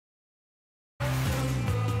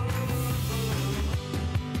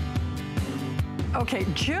Okay,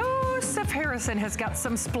 Joseph Harrison has got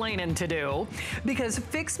some splaining to do because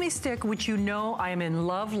FixMeStick, which you know I am in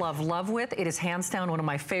love, love, love with, it is hands down one of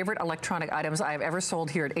my favorite electronic items I have ever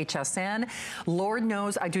sold here at HSN. Lord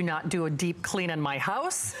knows I do not do a deep clean in my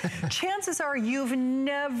house. Chances are you've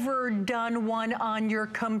never done one on your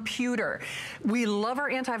computer. We love our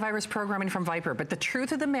antivirus programming from Viper, but the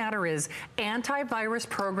truth of the matter is antivirus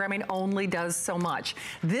programming only does so much.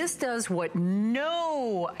 This does what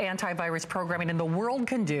no antivirus programming in the world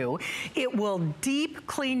can do. It will deep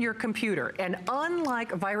clean your computer. And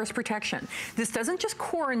unlike virus protection, this doesn't just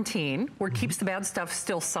quarantine or keeps the bad stuff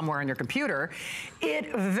still somewhere on your computer.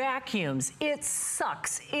 It vacuums, it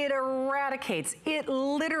sucks, it eradicates, it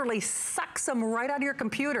literally sucks them right out of your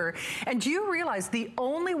computer. And do you realize the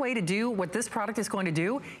only way to do what this product is going to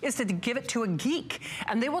do is to give it to a geek.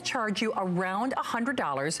 And they will charge you around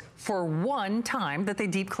 $100 for one time that they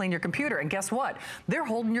deep clean your computer. And guess what? They're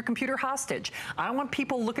holding your computer hostage. I don't want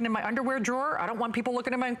people looking in my underwear drawer. I don't want people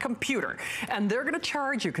looking at my computer. And they're gonna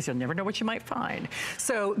charge you because you'll never know what you might find.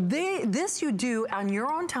 So this you do on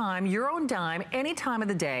your own time, your own dime, any time of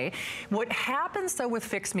the day. What happens though with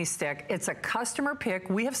FixMeStick, it's a customer pick.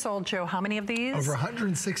 We have sold, Joe, how many of these? Over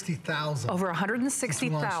 160,000. Over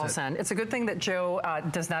 160,000. It's a good thing that Joe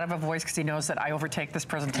does not have a voice because he knows that I overtake this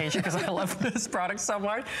presentation because I love this product so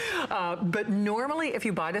much. But normally if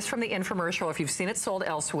you buy this from the infomercial, if you've seen it sold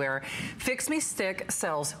elsewhere, FixMeStick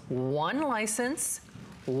sells one license,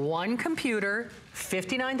 one computer,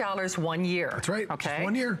 $59 1 year. That's right, okay? just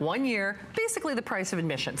 1 year. 1 year, basically the price of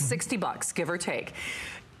admission, 60 bucks, give or take.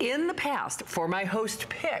 In the past, for my host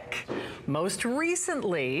pick, most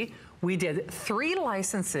recently, we did 3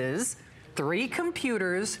 licenses, 3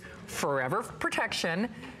 computers, forever protection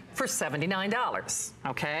for $79,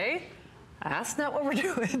 okay? That's not what we're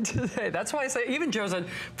doing today. That's why I say, even Joe said,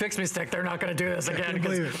 FixMeStick, they're not gonna do this again.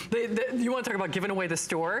 You wanna talk about giving away the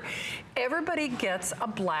store? Everybody gets a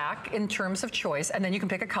black in terms of choice, and then you can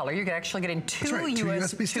pick a color. You're actually getting two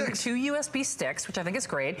USB sticks, which I think is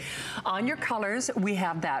great. On your colors, we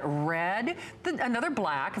have that red, another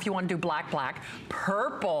black, if you wanna do black, black,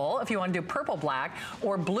 purple, if you wanna do purple, black,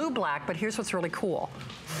 or blue, black, but here's what's really cool.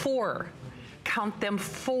 4, count them,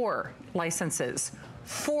 4 licenses.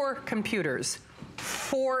 4 computers,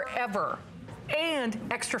 forever, and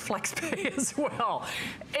extra flex pay as well.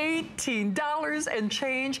 $18 and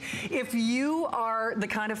change. If you are the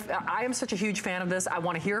kind of, I am such a huge fan of this, I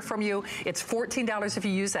want to hear from you. It's $14 if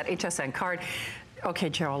you use that HSN card.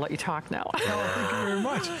 Okay, Joe, I'll let you talk now. No, thank you very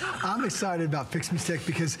much. I'm excited about FixMeStick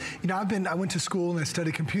because, you know, I went to school and I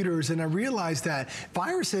studied computers, and I realized that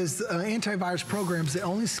viruses, antivirus programs, they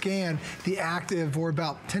only scan the active or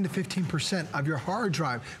about 10 to 15% of your hard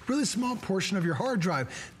drive, really small portion of your hard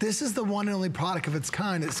drive. This is the one and only product of its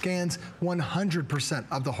kind that scans 100%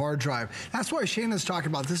 of the hard drive. That's why Shannon's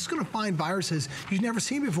talking about this is going to find viruses you've never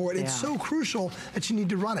seen before, and it's so crucial that you need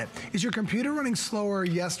to run it. Is your computer running slower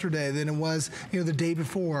yesterday than it was, you know, the day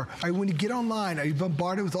before? When you get online, are you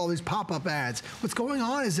bombarded with all these pop-up ads? What's going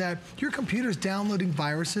on is that your computer's downloading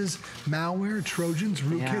viruses, malware, trojans,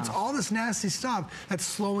 rootkits, all this nasty stuff that's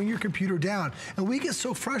slowing your computer down. And we get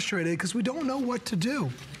so frustrated because we don't know what to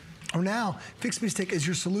do. Well, now, FixMeStick is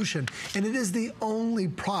your solution, and it is the only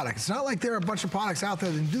product. It's not like there are a bunch of products out there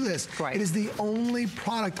that can do this. Right. It is the only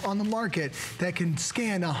product on the market that can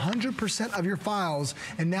scan 100% of your files,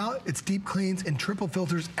 and now it's deep cleans and triple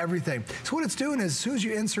filters everything. So what it's doing is, as soon as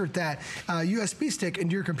you insert that USB stick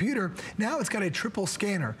into your computer, now it's got a triple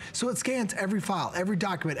scanner. So it scans every file, every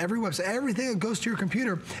document, every website, everything that goes to your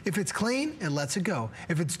computer. If it's clean, it lets it go.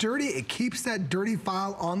 If it's dirty, it keeps that dirty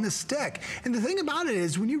file on the stick. And the thing about it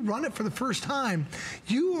is, when you run it for the first time,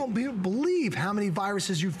 you won't believe how many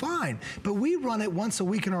viruses you find. But we run it once a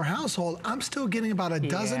week in our household. I'm still getting about a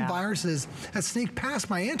dozen viruses that sneak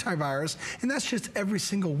past my antivirus, and that's just every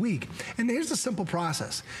single week. And here's the simple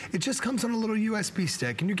process. It just comes on a little USB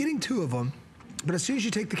stick, and you're getting 2 of them. But as soon as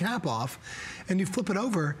you take the cap off and you flip it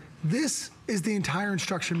over, this is the entire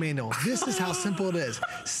instruction manual. This is how simple it is.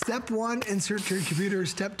 Step 1, insert to your computer.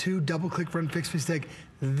 Step 2, double click run FixMeStick.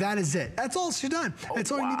 That is it. That's all she's done.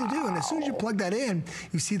 That's all you need to do. And as soon as you plug that in,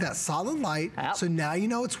 you see that solid light. So now you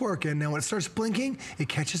know it's working. Now when it starts blinking, it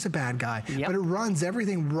catches a bad guy. But it runs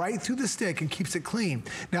everything right through the stick and keeps it clean.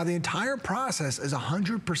 Now the entire process is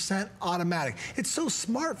 100% automatic. It's so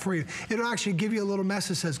smart for you. It'll actually give you a little message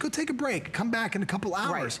that says, go take a break. Come back in a couple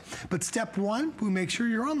hours. But step 1, we make sure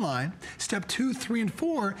you're online. Step 2, 3, and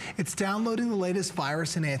 4, it's downloading the latest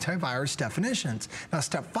virus and antivirus definitions. Now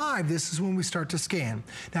step 5, this is when we start to scan.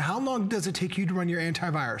 Now, how long does it take you to run your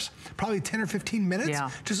antivirus? Probably 10 or 15 minutes,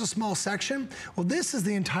 just a small section. Well, this is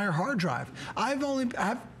the entire hard drive. I've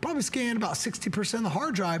probably scanned about 60% of the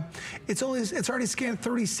hard drive. It's already scanned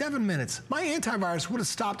 37 minutes. My antivirus would have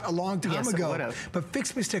stopped a long time ago, but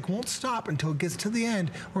FixMeStick won't stop until it gets to the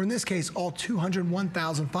end, or in this case, all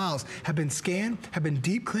 201,000 files have been scanned, have been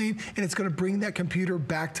deep cleaned, and it's going to bring that computer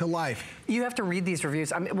back to life. You have to read these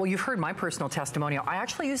reviews. I mean, well, you've heard my personal testimonial. I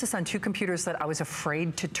actually use this on 2 computers that I was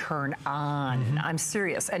afraid to turn on. I'm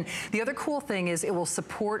serious. And the other cool thing is it will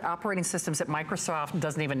support operating systems that Microsoft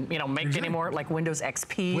doesn't even, make anymore, like Windows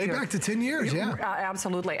XP. Way back to 10 years, yeah.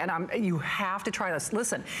 Absolutely. And you have to try this.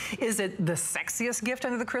 Listen, is it the sexiest gift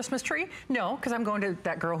under the Christmas tree? No, because I'm going to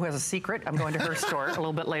that girl who has a secret. I'm going to her store a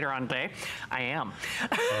little bit later on today. I am.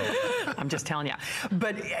 I'm just telling you.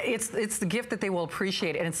 But it's the gift that they will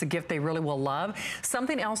appreciate, and it's the gift they really will love.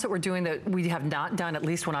 Something else that we're doing that we have not done, at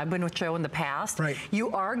least when I've been with Joe in the past,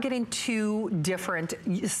 you are getting 2 different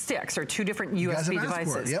sticks or 2 different USB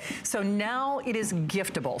devices. So now it is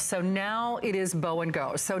giftable. So now it is bow and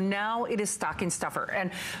go. So now it is stocking stuffer.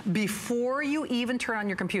 And before you even turn on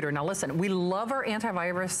your computer, now listen, we love our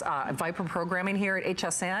antivirus Viper programming here at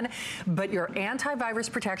HSN, but your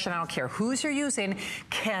antivirus protection, I don't care whose you're using,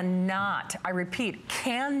 cannot, I repeat,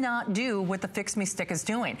 cannot do what the FixMeStick is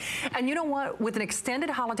doing. And you know what? With an extended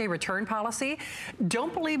holiday return policy,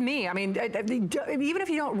 don't believe me. I mean, even if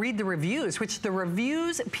you don't read the reviews, which the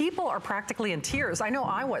reviews, people are practically in tears. I know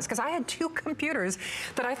I was, because I had 2 computers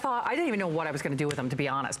that I thought, I didn't even know what I was going to do with them, to be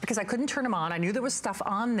honest, because I couldn't turn them on. I knew there was stuff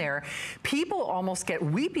on there. People almost get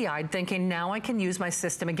weepy-eyed thinking, now I can use my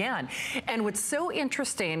system again. And what's so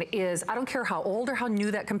interesting is, I don't care how old or how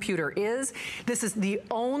new that computer is, this is the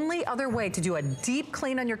only other way to do a deep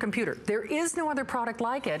clean on your computer. There is no other product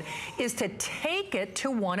like it, is to take it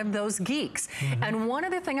to one of those geeks. And one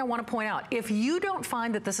other thing I want to point out, if you don't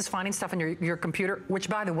find that this is finding stuff in your computer, which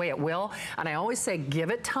by the way it will, and I always say give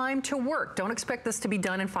it time to work. Don't expect this to be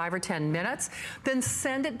done in 5 or 10 minutes. Then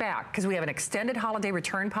send it back, because we have an extended holiday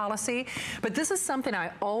return policy. But this is something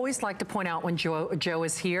I always like to point out when Joe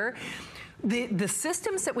is here. The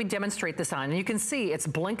systems that we demonstrate this on, and you can see it's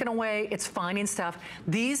blinking away, it's finding stuff.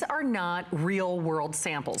 These are not real world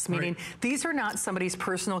samples, meaning these are not somebody's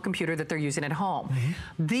personal computer that they're using at home.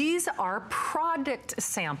 These are product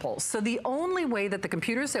samples. So the only way that the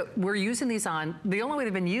computers that we're using these on, the only way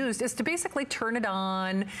they've been used is to basically turn it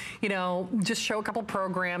on, just show a couple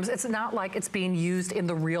programs. It's not like it's being used in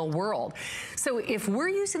the real world. So if we're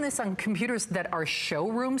using this on computers that are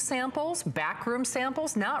showroom samples, backroom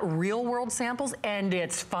samples, not real world samples, and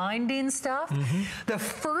it's finding stuff, the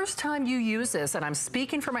first time you use this, and I'm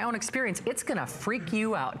speaking from my own experience, it's gonna freak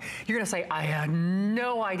you out. You're gonna say, I had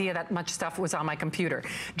no idea that much stuff was on my computer.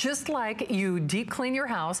 Just like you deep clean your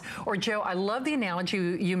house, or Joe, I love the analogy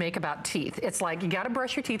you make about teeth. It's like you gotta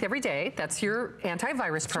brush your teeth every day. That's your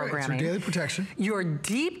antivirus programming. It's your daily protection. Your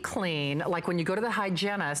deep clean, like when you go to the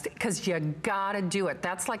hygienist, because you gotta do it.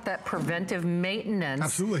 That's like that preventive maintenance.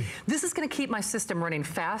 Absolutely. This is gonna keep my system running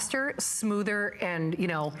faster, smoother, and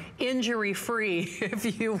injury-free,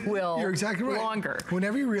 if you will. You're exactly right. Longer.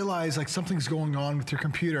 Whenever you realize like something's going on with your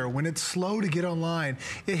computer, when it's slow to get online,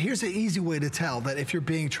 here's an easy way to tell that if you're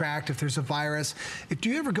being tracked, if there's a virus. Do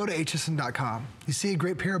you ever go to hsn.com? You see a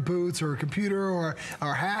great pair of boots or a computer or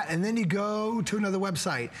a hat, and then you go to another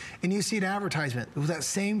website and you see an advertisement. It was that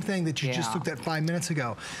same thing that you just looked at 5 minutes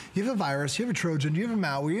ago. You have a virus, you have a Trojan, you have a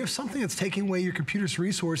malware, you have something that's taking away your computer's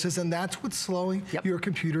resources, and that's what's slowing your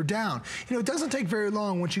computer down. It doesn't take very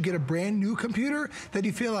long once you get a brand new computer that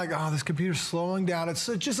you feel like, oh, this computer's slowing down. It's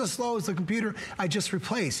just as slow as the computer I just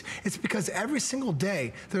replaced. It's because every single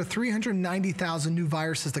day, there are 390,000 new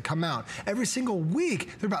viruses that come out. Every single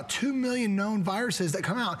week, there are about 2 million known viruses that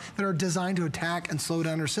come out that are designed to attack and slow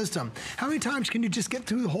down your system. How many times can you just get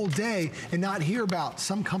through the whole day and not hear about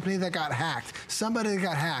some company that got hacked, somebody that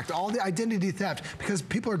got hacked, all the identity theft, because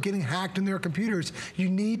people are getting hacked in their computers? You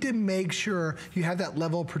need to make sure you have that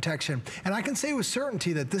level of protection. And I can say with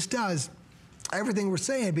certainty that this does everything we're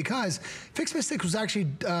saying, because FixMeStick was actually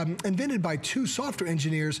invented by 2 software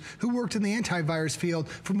engineers who worked in the antivirus field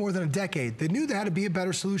for more than a decade. They knew there had to be a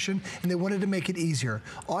better solution, and they wanted to make it easier.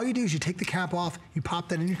 All you do is you take the cap off, you pop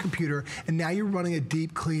that in your computer, and now you're running a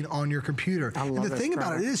deep clean on your computer. And the thing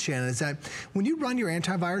about it is, Shannon, is that when you run your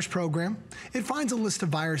antivirus program, it finds a list of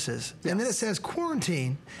viruses, and then it says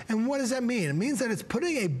quarantine. And what does that mean? It means that it's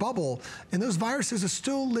putting a bubble, and those viruses are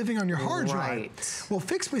still living on your hard drive. Well,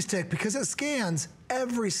 FixMeStick, because it scans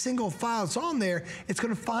every single file that's on there, it's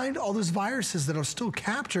going to find all those viruses that are still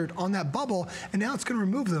captured on that bubble, and now it's going to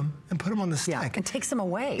remove them and put them on the stick. Yeah, it takes them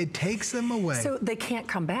away. It takes them away. So they can't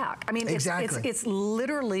come back. I mean, exactly. it's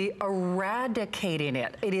literally eradicating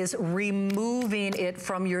it. It is removing it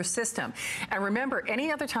from your system. And remember,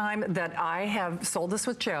 any other time that I have sold this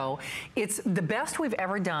with Joe, it's the best we've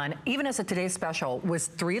ever done, even as a today's special, was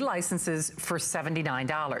 3 licenses for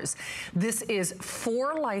 $79. This is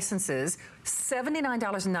 4 licenses,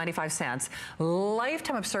 $79.95,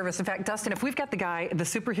 lifetime of service. In fact, Dustin, if we've got the guy, the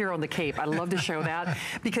superhero in the cape, I'd love to show that,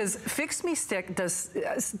 because FixMeStick does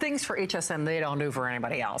things for HSN they don't do for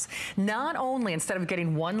anybody else. Not only, instead of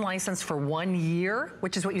getting 1 license for 1 year,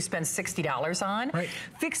 which is what you spend $60 on, right.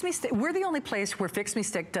 FixMeStick, we're the only place where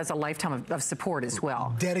FixMeStick does a lifetime of support as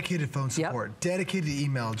well. Dedicated phone support, yep. Dedicated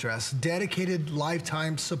email address, dedicated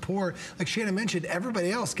lifetime support. Like Shannon mentioned,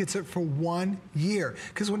 everybody else gets it for 1 year.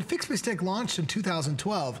 Because when FixMeStick launched in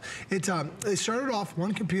 2012, it started off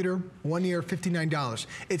 1 computer, 1 year, $59.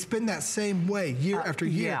 It's been that same way year after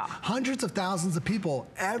year. Yeah. Hundreds of thousands of people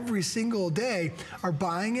every single day are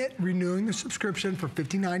buying it, renewing their subscription for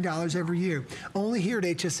 $59 every year. Only here at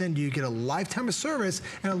HSN do you get a lifetime of service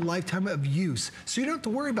and a lifetime of use. So you don't have to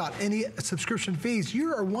worry about any subscription fees.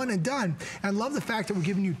 You are one and done. And I love the fact that we're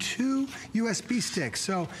giving you 2 USB sticks.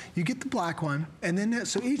 So you get the black one, and then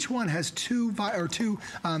so each one has 2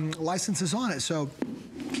 licenses on it. So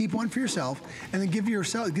keep one for yourself, and then give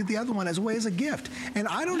the other one as a way as a gift. And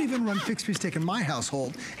I don't even run FixMeStick in my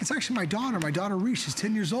household. It's actually my daughter Reese. She's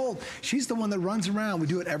 10 years old. She's the one that runs around. We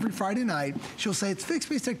do it every Friday night. She'll say it's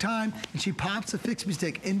FixMeStick time, and she pops the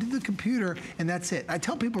FixMeStick into the computer, and that's it. I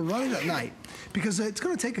tell people run it at night because it's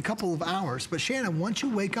going to take a couple of hours. But Shannon, once you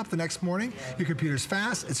wake up the next morning, your computer's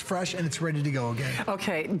fast, it's fresh, and it's ready to go again.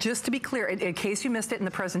 Okay, just to be clear, in case you missed it in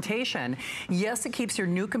the presentation, yes, it keeps your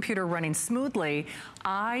new computer running smoothly.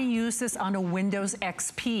 I use this on a Windows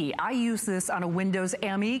XP. I use this on a Windows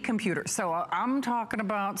ME computer. So I'm talking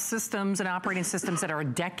about systems and operating systems that are a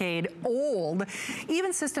decade old,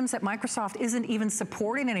 even systems that Microsoft isn't even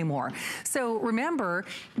supporting anymore. So remember,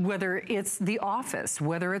 whether it's the office,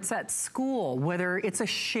 whether it's at school, whether it's a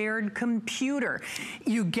shared computer,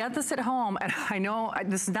 you get this at home, and I know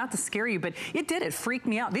this is not to scare you, but it freaked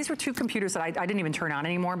me out. These were 2 computers that I didn't even turn on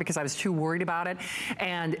anymore because I was too worried about it.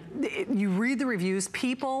 And you read the reviews,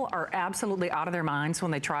 people are absolutely out of their minds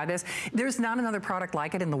when they try this. There's not another product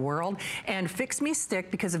like it in the world. And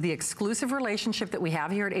FixMeStick, because of the exclusive relationship that we have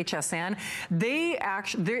here at HSN,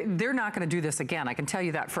 they're not going to do this again. I can tell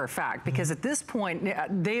you that for a fact, because at this point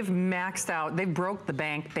they've maxed out, they've broke the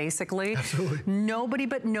bank basically. Absolutely. Nobody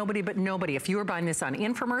but nobody. If you are buying this on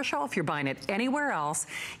infomercial, if you're buying it anywhere else,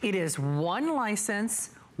 it is 1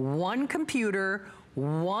 license, 1 computer,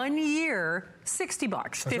 1 year, $60,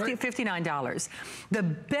 $59. The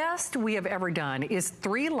best we have ever done is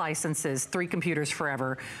 3 licenses, 3 computers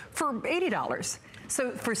forever for $80.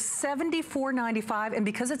 So for $74.95, and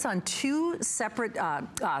because it's on 2 separate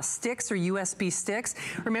sticks or USB sticks,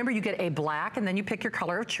 remember you get a black and then you pick your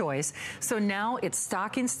color of choice. So now it's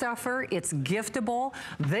stocking stuffer, it's giftable.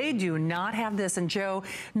 They do not have this. And Joe,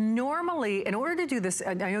 normally in order to do this,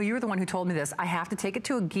 I know you were the one who told me this, I have to take it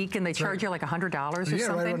to a geek and they charge you like $100 or something. Yeah,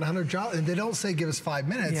 right around $100. And they don't say give us 5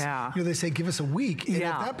 minutes. Yeah. You know, they say give us a week. And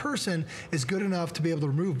yeah. if that person is good enough to be able to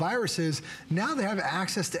remove viruses, now they have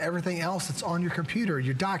access to everything else that's on your computer.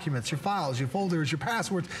 Your documents, your files, your folders, your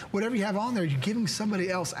passwords, whatever you have on there, you're giving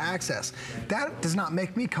somebody else access. That does not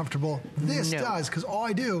make me comfortable. This does, because all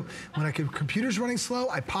I do, when a computer's running slow,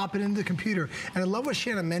 I pop it into the computer. And I love what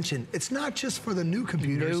Shannon mentioned. It's not just for the new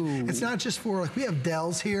computers. No. It's not just for, like, we have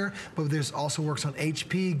Dells here, but there's also works on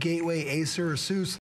HP, Gateway, Acer, Asus.